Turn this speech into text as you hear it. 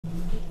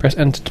Press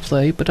enter to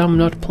play, but I'm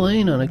not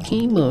playing on a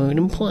keyboard,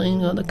 I'm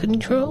playing on a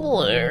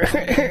controller.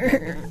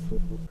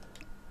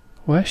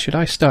 Where should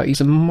I start? He's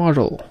a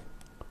model.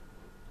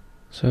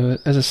 So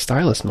as a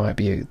stylist might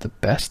be the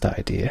best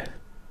idea.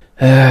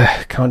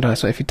 Countdown,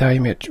 so if you die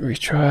you may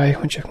retry.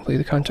 Once you complete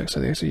the contract,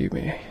 so you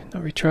may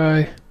not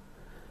retry.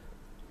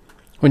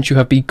 Once you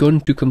have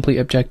begun to complete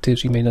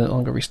objectives, you may no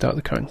longer restart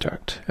the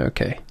contract.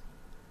 Okay.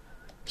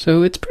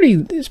 So it's pretty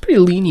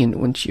lenient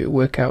once you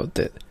work out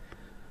that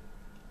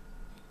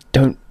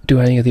don't do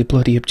any of the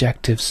bloody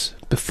objectives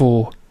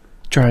before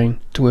trying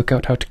to work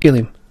out how to kill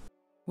him.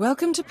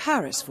 Welcome to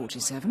Paris,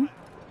 47.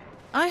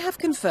 I have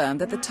confirmed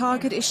that the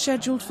target is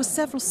scheduled for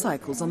several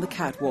cycles on the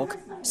catwalk,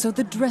 so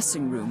the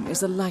dressing room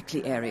is a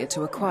likely area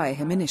to acquire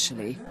him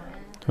initially.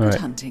 Right. Good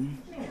hunting.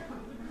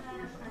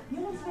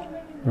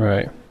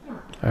 Right.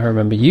 I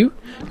remember you.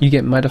 You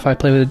get mad if I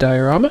play with a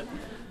diorama,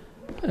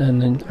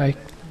 and then I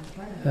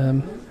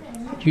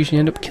usually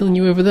end up killing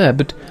you over there,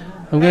 but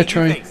I'm gonna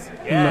try.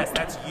 Yes,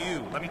 that's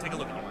you. Let me take a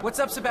look at you. What's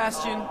up,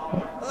 Sebastian?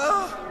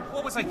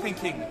 What was I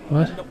thinking?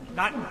 What? No,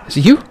 not Is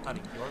it you?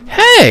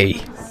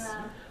 Hey!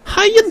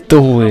 How you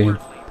doing?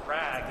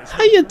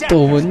 How you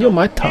doing? You're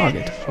my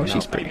target. Oh,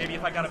 she's pretty.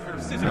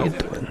 How you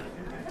doing?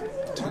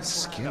 Too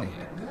skinny.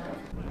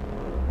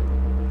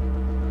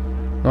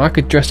 Well, I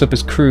could dress up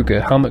as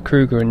Kruger, Helmut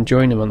Kruger, and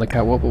join him on the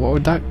catwalk, but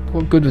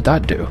what good would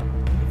that do?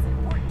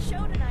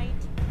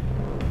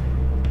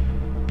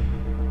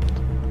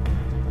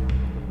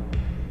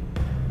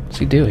 What's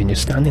he doing? You're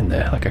standing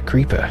there like a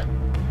creeper.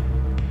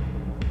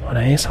 What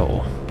an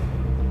asshole.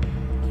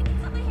 Can you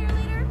cut my hair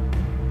later?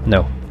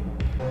 No.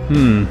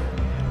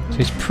 So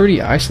he's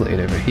pretty isolated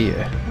over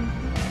here.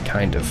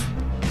 Kind of.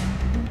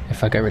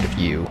 If I get rid of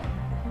you.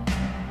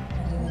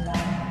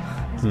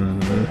 I'm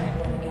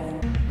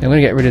gonna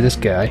get rid of this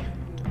guy.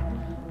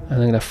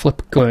 And I'm gonna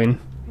flip a coin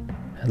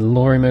and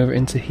lure him over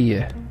into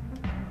here.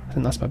 I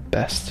think that's my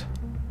best.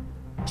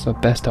 That's my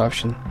best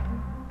option.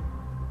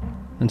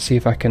 And see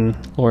if I can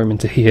lure him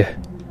into here.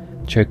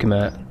 Choke him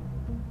out.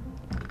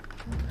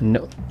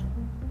 No.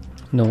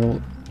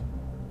 No.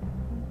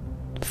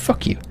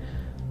 Fuck you.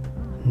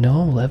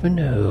 No, will ever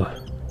know.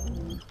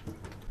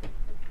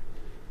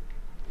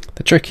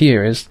 The trick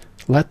here is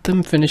let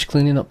them finish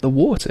cleaning up the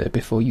water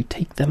before you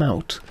take them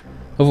out.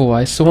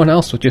 Otherwise, someone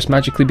else will just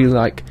magically be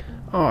like,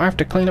 oh, I have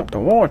to clean up the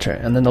water,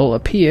 and then they'll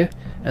appear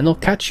and they'll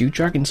catch you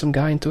dragging some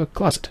guy into a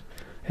closet.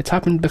 It's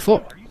happened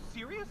before. Are you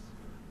serious?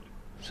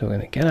 So we're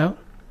gonna get out.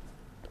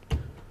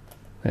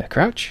 We're gonna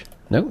crouch.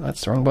 No,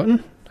 that's the wrong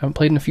button. I haven't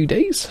played in a few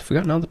days.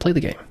 Forgotten how to play the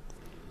game.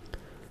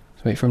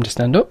 So wait for him to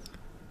stand up.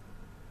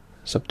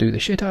 Subdue the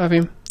shit out of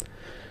him.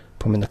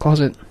 Put him in the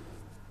closet.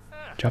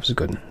 Job's a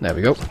good one. There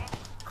we go.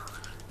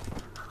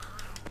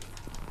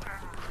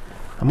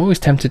 I'm always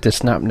tempted to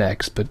snap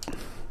necks, but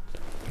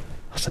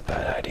that's a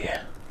bad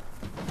idea.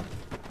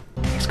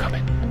 He's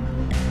coming.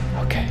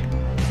 Okay.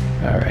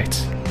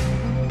 Alright.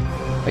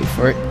 Wait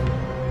for it.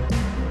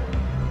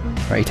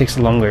 Right, he takes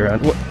a long way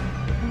around. What?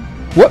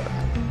 What?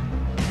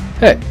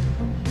 Hey!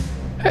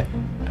 Hey!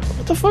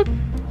 What the fuck?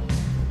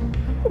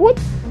 What?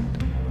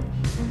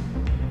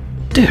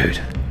 Dude.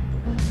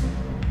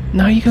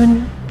 Now you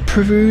can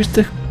peruse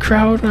the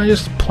crowd and I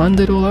just planned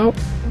it all out?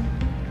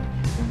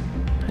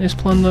 I just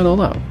planned that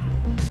all out.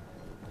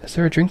 Is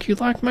there a drink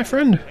you'd like, my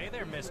friend? Hey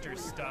there, Mr.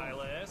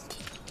 Stylist.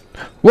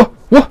 What?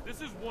 What?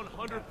 This is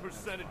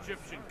 100%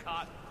 Egyptian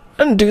cotton.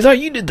 I didn't do that,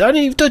 you did that, I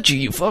didn't even touch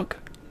you fuck.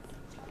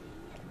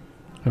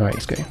 Alright,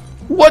 he's going.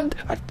 What?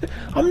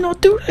 I'm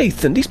not doing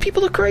anything, these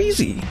people are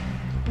crazy.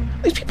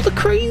 These people are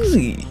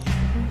crazy.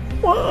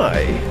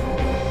 Why?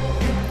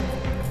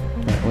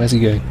 Right, where's he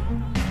going?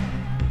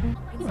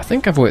 I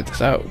think I've worked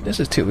this out. This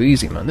is too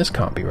easy, man. This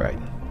can't be right.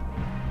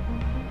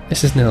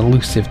 This is an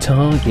elusive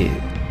target.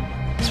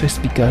 It's supposed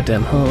to be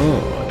goddamn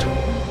hard.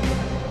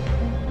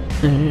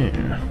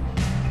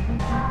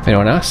 If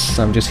anyone asks,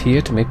 I'm just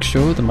here to make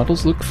sure the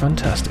models look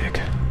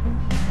fantastic.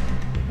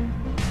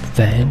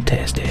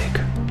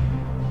 Fantastic.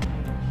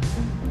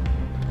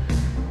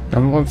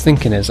 Now what I'm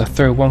thinking is I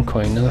throw one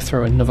coin and I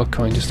throw another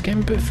coin just to get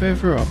him a bit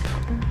further up.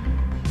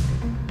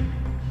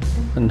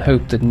 And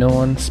hope that no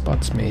one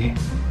spots me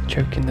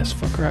choking this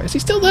fucker out. Is he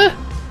still there?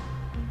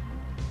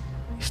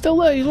 He's still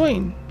there, he's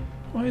waiting.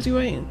 Why is he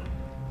waiting?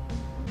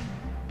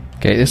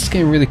 Okay, this is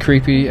getting really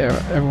creepy.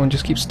 Everyone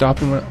just keeps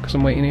stopping because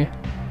I'm waiting here.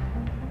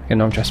 Okay,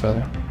 no, I'm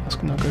trespassing.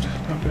 That's not good,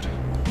 not good.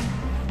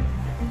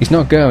 He's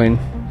not going.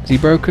 Is he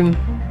broken?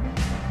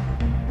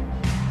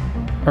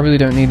 I really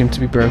don't need him to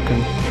be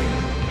broken.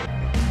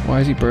 Why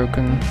is he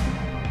broken?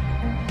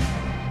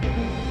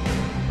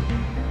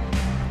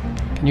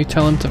 Can you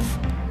tell him to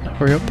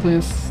hurry up,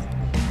 please?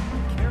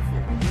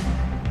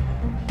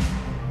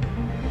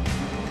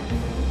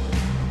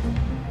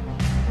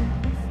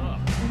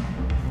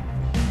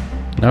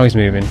 Now he's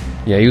moving.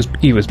 Yeah,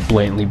 he was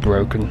blatantly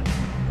broken.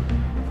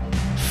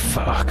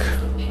 Fuck.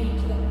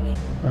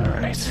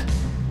 Alright.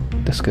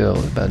 This girl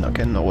better not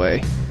get in the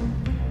way.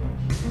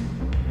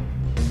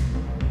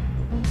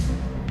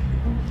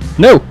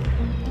 No!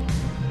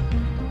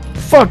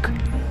 Fuck!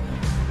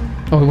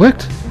 Oh, it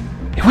worked?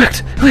 It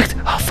worked! It worked!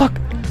 Oh, fuck!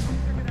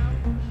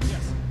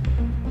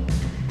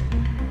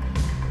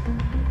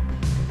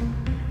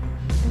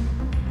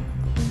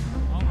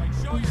 Alright,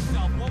 show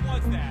yourself. What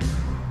was that?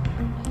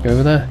 Go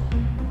over there.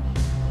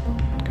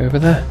 Go over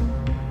there.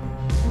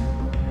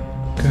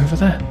 Go over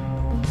there.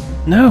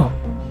 No!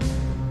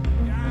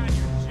 God,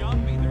 you're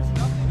jumpy. There's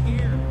nothing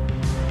here.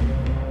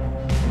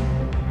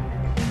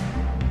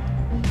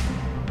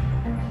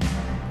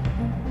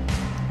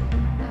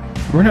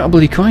 Run out of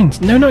bloody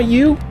coins. No, not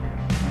you!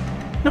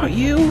 Not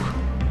you!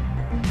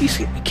 You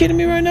kidding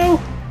me right now?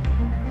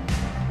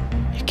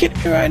 You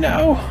kidding me right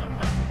now?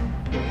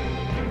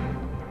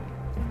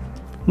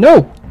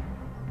 No!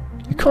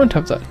 You can't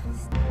have that.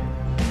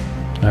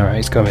 Alright,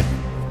 he's coming.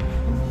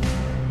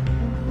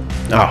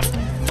 Oh,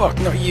 fuck,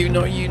 not you,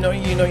 not you, not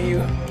you, not you.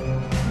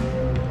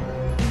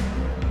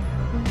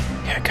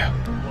 Yeah, go.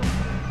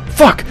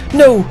 Fuck!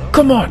 No!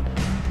 Come on!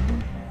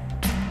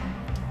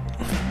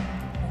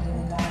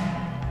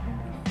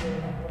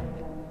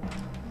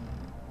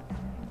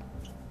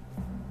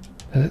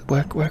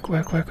 Work. Work.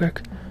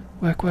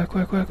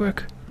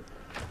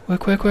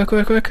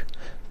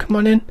 Come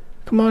on in.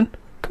 Come on.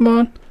 Come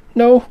on.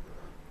 No.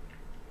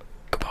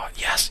 Come on.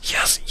 Yes.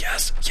 Yes.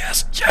 Yes.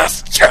 Yes.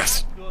 Yes.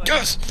 Yes.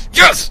 Yes.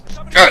 Yes.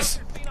 Yes.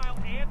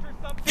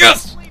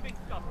 Yes.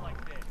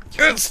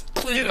 Yes.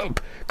 Clean it up.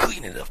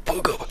 Clean it the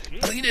fuck up.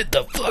 Clean it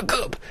the fuck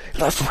up.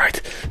 Left,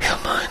 right.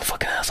 Come on,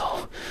 fucking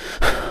asshole.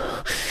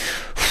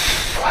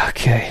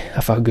 Okay,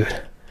 that felt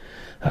good.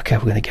 Okay,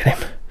 we're gonna get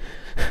him.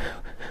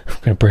 I'm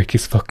gonna break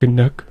his fucking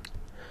neck.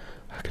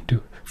 I can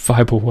do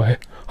fiber wire.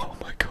 Oh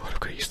my god, I'm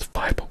gonna use the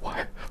fiber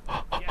wire.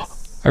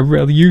 I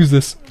rarely use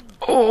this.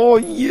 Oh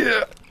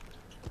yeah!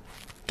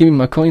 Give me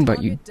my coin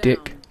back, you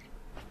dick.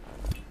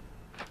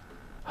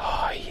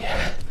 Oh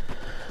yeah.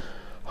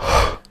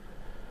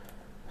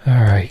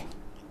 Alright.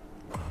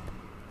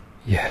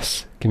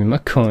 Yes. Give me my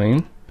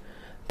coin.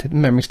 Take the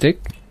memory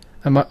stick.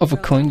 And my other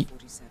coin, you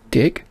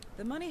dick.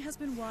 The money has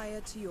been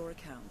wired to your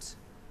account.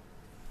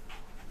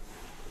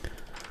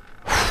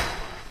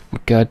 We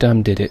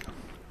goddamn did it.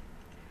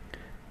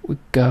 We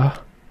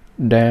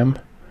goddamn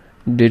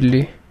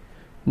diddly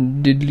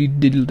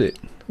diddled it.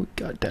 We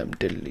goddamn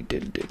diddly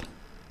diddled it.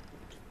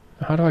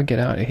 How do I get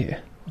out of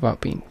here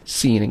without being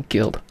seen and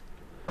killed?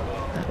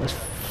 That was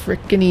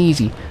frickin'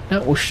 easy.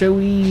 That was so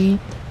easy.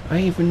 I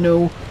didn't even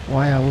know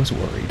why I was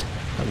worried.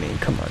 I mean,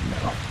 come on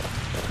now.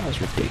 That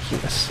was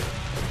ridiculous.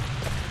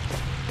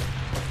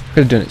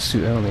 Could have done it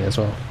suit only as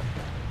well.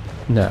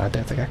 No, I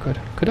don't think I could.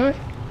 Could I?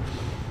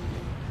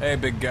 Hey,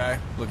 big guy.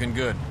 Looking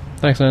good.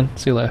 Thanks, man.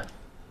 See you later.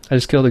 I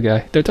just killed a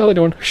guy. Don't tell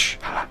anyone. Shh.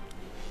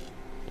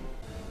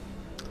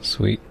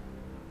 Sweet.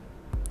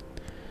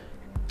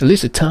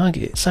 Elusive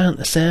target.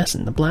 Silent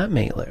assassin. The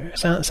Blackmailer.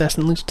 Silent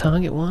assassin. Elusive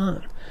target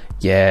 1.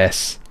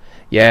 Yes.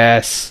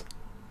 Yes.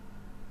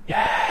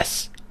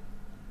 Yes.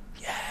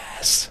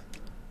 Yes.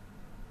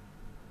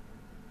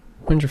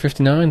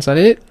 159. Is that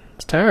it?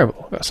 It's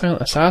terrible. I got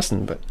silent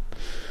assassin, but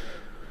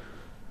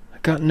I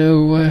got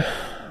no.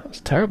 That's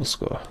a terrible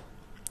score.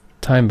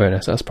 Time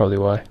bonus, that's probably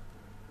why.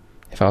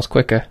 If I was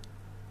quicker.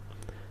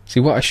 See,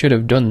 what I should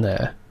have done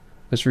there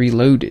was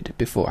reloaded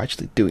before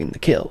actually doing the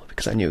kill,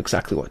 because I knew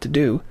exactly what to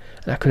do,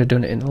 and I could have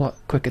done it in a lot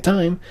quicker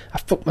time. I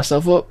fucked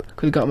myself up,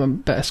 could have gotten a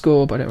better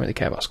score, but I don't really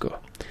care about score.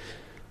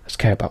 I just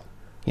care about,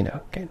 you know,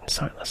 getting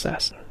silent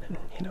assassin, and,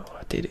 you know,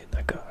 I did it.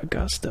 I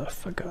got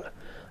stuff. I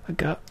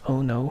got,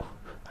 oh no.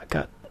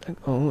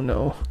 Oh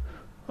no.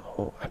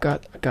 Oh, I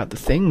got the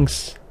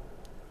things.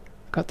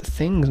 I got the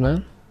things,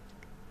 man.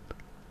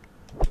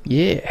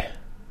 Yeah,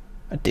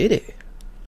 I did it.